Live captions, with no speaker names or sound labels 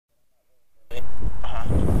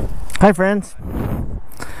Hi friends,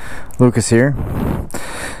 Lucas here.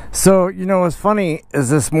 So, you know what's funny is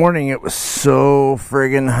this morning it was so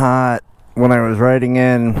friggin' hot when I was riding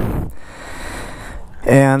in.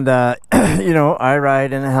 And, you know, I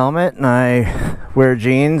ride in a helmet and I wear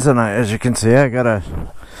jeans and as you can see, I got a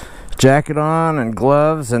jacket on and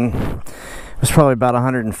gloves, and it was probably about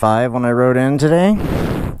 105 when I rode in today.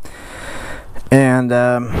 And,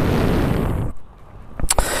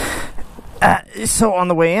 so on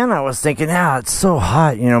the way in, I was thinking, it's so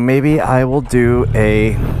hot, you know, maybe I will do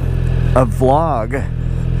a vlog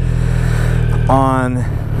on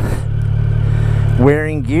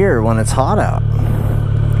wearing gear when it's hot out,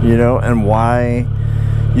 you know, and why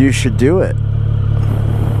you should do it.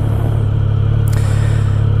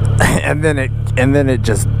 And then it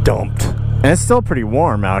just dumped, and it's still pretty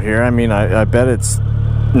warm out here. I mean, I bet it's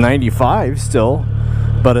 95 still,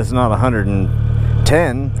 but it's not 110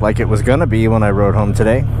 like it was gonna be when I rode home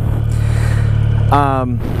today.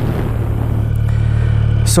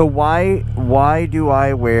 So why do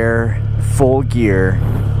I wear full gear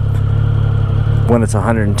when it's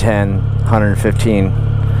 110, 115,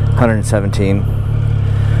 117?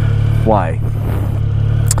 Why?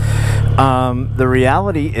 The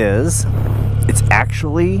reality is it's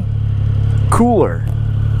actually cooler.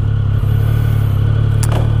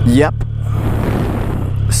 Yep.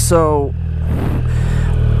 So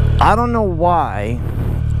I don't know why,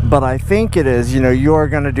 but I think it is, you know, you're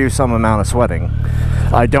going to do some amount of sweating.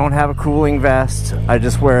 I don't have a cooling vest. I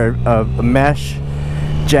just wear a mesh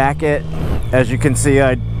jacket. As you can see,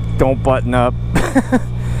 I don't button up.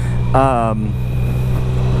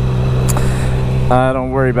 I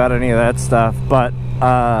don't worry about any of that stuff. But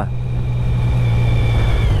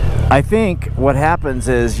I think what happens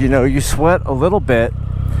is, you know, you sweat a little bit,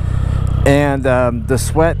 and the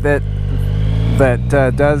sweat that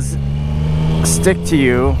does stick to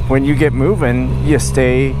you when you get moving, you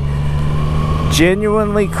stay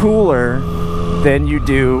genuinely cooler than you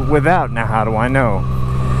do without. Now, how do I know?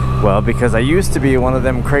 Well, because I used to be one of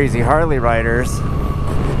them crazy Harley riders.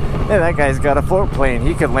 Hey, that guy's got a float plane.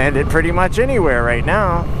 He could land it pretty much anywhere right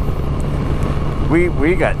now.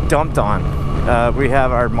 We got dumped on. We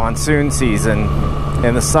have our monsoon season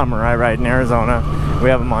in the summer. I ride in Arizona. We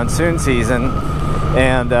have a monsoon season,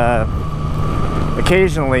 and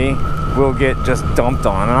occasionally we'll get just dumped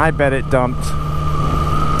on, and I bet it dumped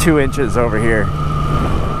 2 inches over here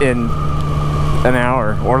in an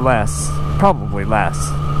hour or less, probably less.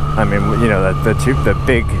 I mean, you know, the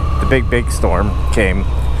big storm came.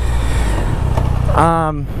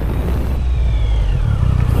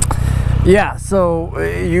 Yeah, so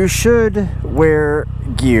you should wear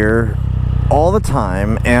gear all the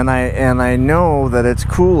time, and I know that it's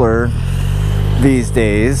cooler these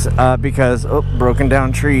days because broken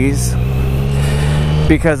down trees,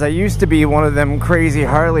 because I used to be one of them crazy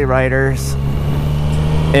Harley riders,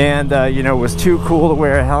 and you know, it was too cool to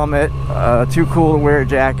wear a helmet, too cool to wear a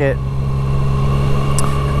jacket,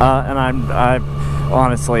 and I'm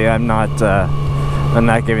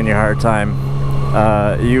not giving you a hard time.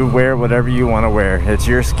 You wear whatever you want to wear. It's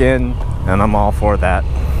your skin, and I'm all for that.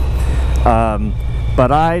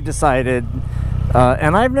 But I decided,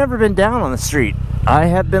 and I've never been down on the street. I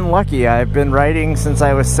have been lucky. I've been riding since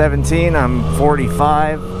I was 17. I'm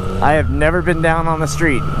 45. I have never been down on the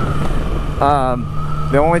street.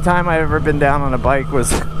 The only time I've ever been down on a bike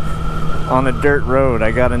was on a dirt road.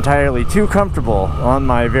 I got entirely too comfortable on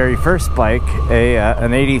my very first bike,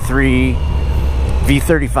 an 83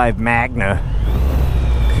 V35 Magna.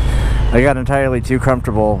 I got entirely too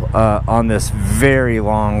comfortable on this very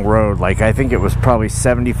long road. Like, I think it was probably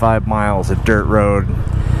 75 miles of dirt road,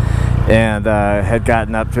 and had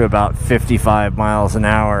gotten up to about 55 miles an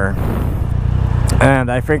hour.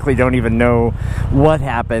 And I frankly don't even know what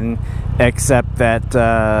happened, except that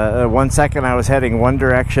 1 second I was heading one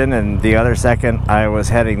direction and the other second I was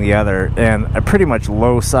heading the other. And I pretty much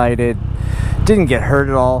low-sided, didn't get hurt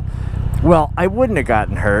at all. Well, I wouldn't have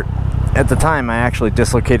gotten hurt. At the time, I actually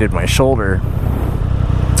dislocated my shoulder.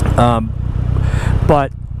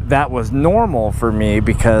 But that was normal for me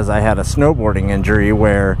because I had a snowboarding injury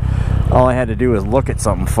where all I had to do was look at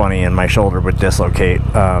something funny and my shoulder would dislocate.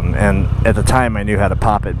 And at the time, I knew how to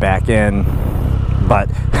pop it back in.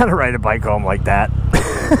 But how to ride a bike home like that?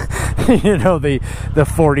 You know, the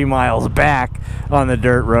 40 miles back on the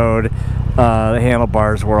dirt road, the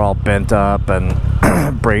handlebars were all bent up and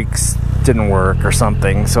brakes didn't work or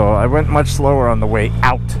something, so I went much slower on the way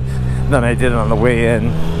out than I did on the way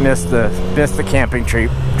in. Missed the camping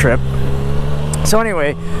trip. So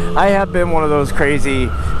anyway, I have been one of those crazy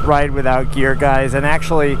ride without gear guys, and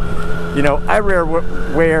actually You know, I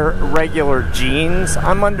wear regular jeans.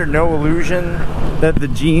 I'm under no illusion that the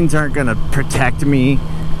jeans aren't going to protect me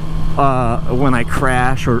when I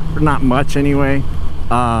crash, or not much anyway.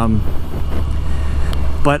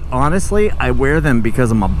 But honestly, I wear them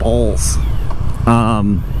because of my balls.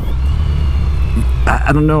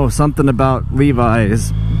 I don't know, something about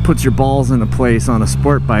Levi's puts your balls in a place on a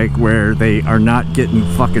sport bike where they are not getting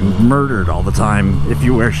fucking murdered all the time. If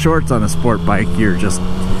you wear shorts on a sport bike, you're just,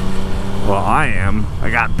 well, I am. I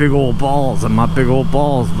got big old balls, and my big old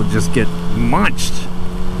balls will just get munched.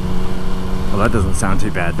 Well, that doesn't sound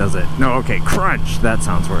too bad, does it? No, okay, crunch. That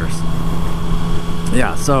sounds worse.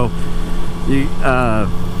 Yeah, so you,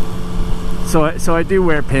 so I do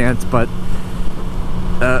wear pants, but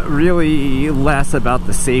really less about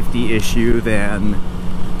the safety issue than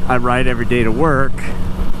I ride every day to work.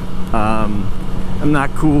 I'm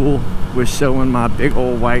not cool with showing my big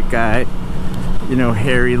old white guy, you know,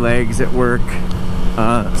 hairy legs at work.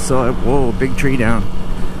 Whoa, big tree down.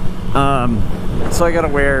 So I gotta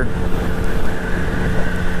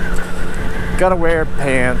wear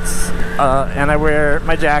pants, and I wear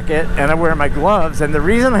my jacket, and I wear my gloves. And the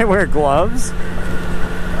reason I wear gloves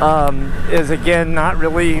is, again, not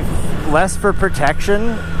really less for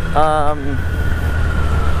protection,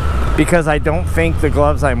 because I don't think the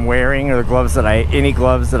gloves I'm wearing, or the gloves that any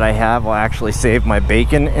gloves that I have, will actually save my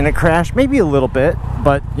bacon in a crash. Maybe a little bit,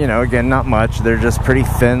 but, you know, again, not much. They're just pretty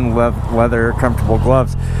thin leather, comfortable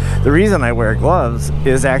gloves. The reason I wear gloves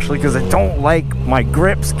is actually because I don't like my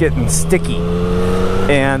grips getting sticky,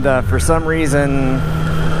 and for some reason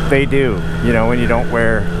they do, you know, when you don't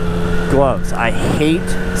wear gloves. I hate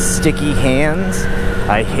sticky hands,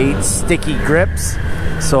 I hate sticky grips,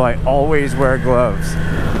 so I always wear gloves.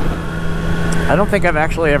 I don't think I've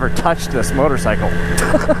actually ever touched this motorcycle.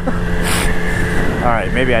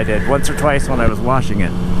 Alright, maybe I did once or twice when I was washing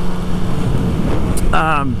it.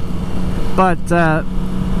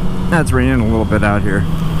 That's raining a little bit out here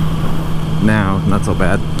now, not so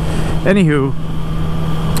bad. Anywho,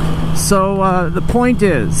 so the point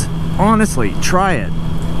is, honestly, try it.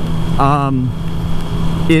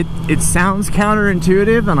 It sounds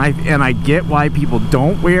counterintuitive, and I get why people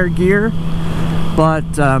don't wear gear,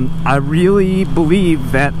 but I really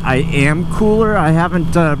believe that I am cooler. I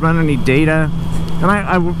haven't run any data, and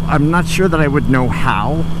I'm not sure that I would know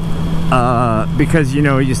how, because, you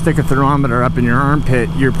know, you stick a thermometer up in your armpit,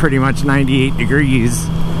 you're pretty much 98 degrees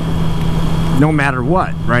no matter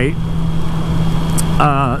what, right?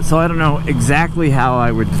 So I don't know exactly how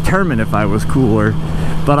I would determine if I was cooler,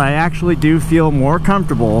 but I actually do feel more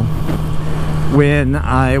comfortable when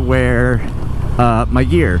I wear my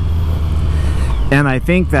gear. And I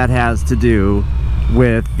think that has to do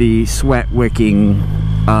with the sweat wicking.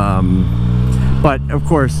 But of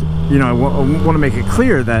course, you know, I want to make it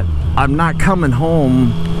clear that I'm not coming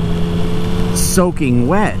home soaking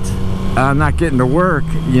wet. I'm not getting to work,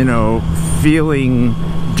 you know, feeling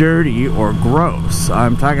dirty or gross.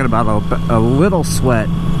 I'm talking about a little sweat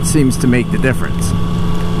seems to make the difference.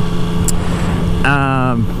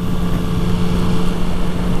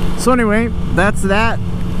 So anyway, that's that.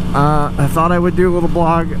 I thought I would do a little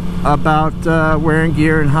blog about wearing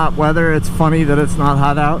gear in hot weather. It's funny that it's not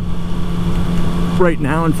hot out right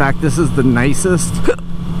now. In fact, this is the nicest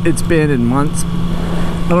it's been in months.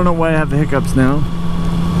 I don't know why I have the hiccups now.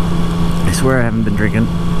 I swear I haven't been drinking.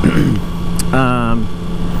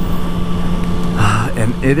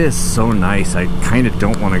 And it is so nice. I kind of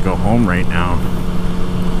don't want to go home right now,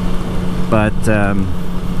 but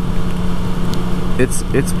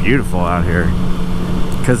it's beautiful out here.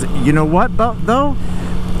 Because you know what, though?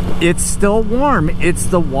 It's still warm. It's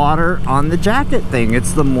the water on the jacket thing.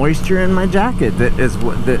 It's the moisture in my jacket that is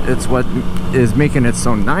what is making it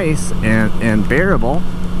so nice and bearable.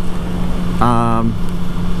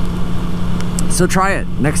 So try it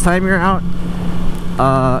next time you're out.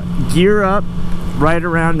 Gear up, ride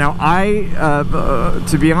around. Now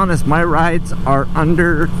to be honest, my rides are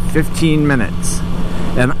under 15 minutes,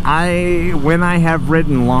 and when I have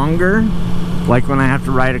ridden longer, like when I have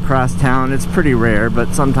to ride across town, it's pretty rare,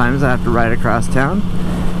 but sometimes I have to ride across town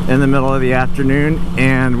in the middle of the afternoon.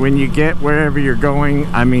 And when you get wherever you're going,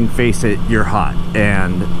 I mean, face it, you're hot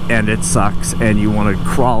and it sucks, and you want to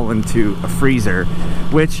crawl into a freezer,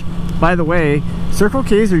 which, by the way, Circle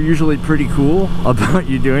K's are usually pretty cool about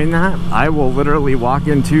you doing that. I will literally walk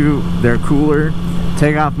into their cooler,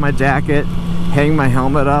 take off my jacket, hang my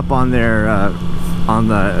helmet up on their on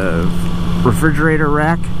the refrigerator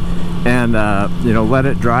rack, and you know, let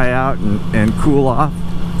it dry out and cool off.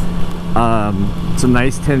 It's a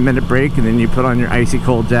nice 10-minute break, and then you put on your icy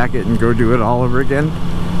cold jacket and go do it all over again.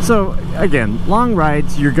 So again, long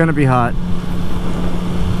rides, you're gonna be hot,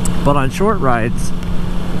 but on short rides,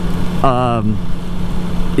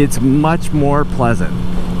 it's much more pleasant.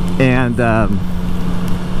 And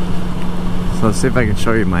so let's see if I can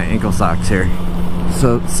show you my ankle socks here.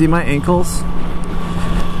 So see my ankles?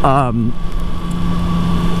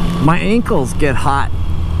 My ankles get hot.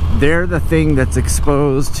 They're the thing that's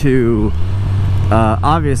exposed to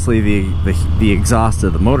obviously the exhaust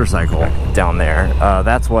of the motorcycle down there.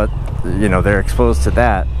 That's what, you know, they're exposed to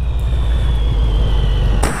that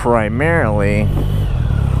primarily.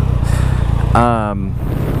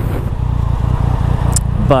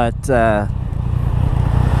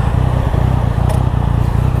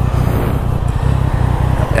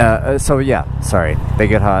 So yeah, sorry, they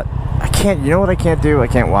get hot. I can't, you know what I can't do? I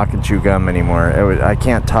can't walk and chew gum anymore. I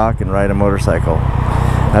can't talk and ride a motorcycle.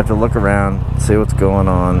 I have to look around, see what's going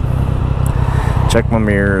on, check my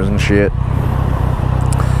mirrors and shit.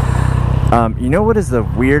 You know what is the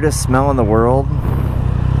weirdest smell in the world?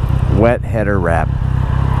 Wet header wrap.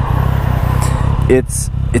 It's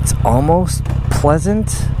almost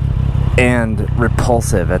pleasant and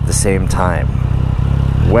repulsive at the same time.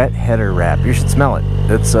 Wet header wrap. You should smell it.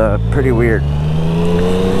 It's pretty weird.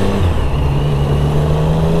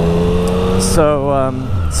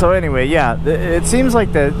 So anyway, yeah, it seems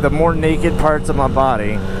like the more naked parts of my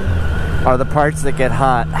body are the parts that get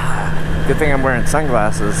hot. Good thing I'm wearing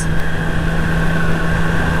sunglasses.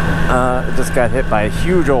 Just got hit by a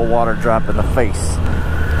huge old water drop in the face.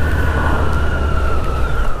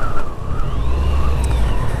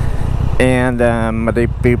 And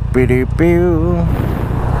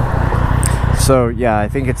so yeah, I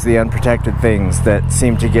think it's the unprotected things that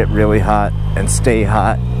seem to get really hot and stay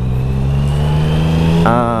hot.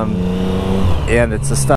 And it's the stuff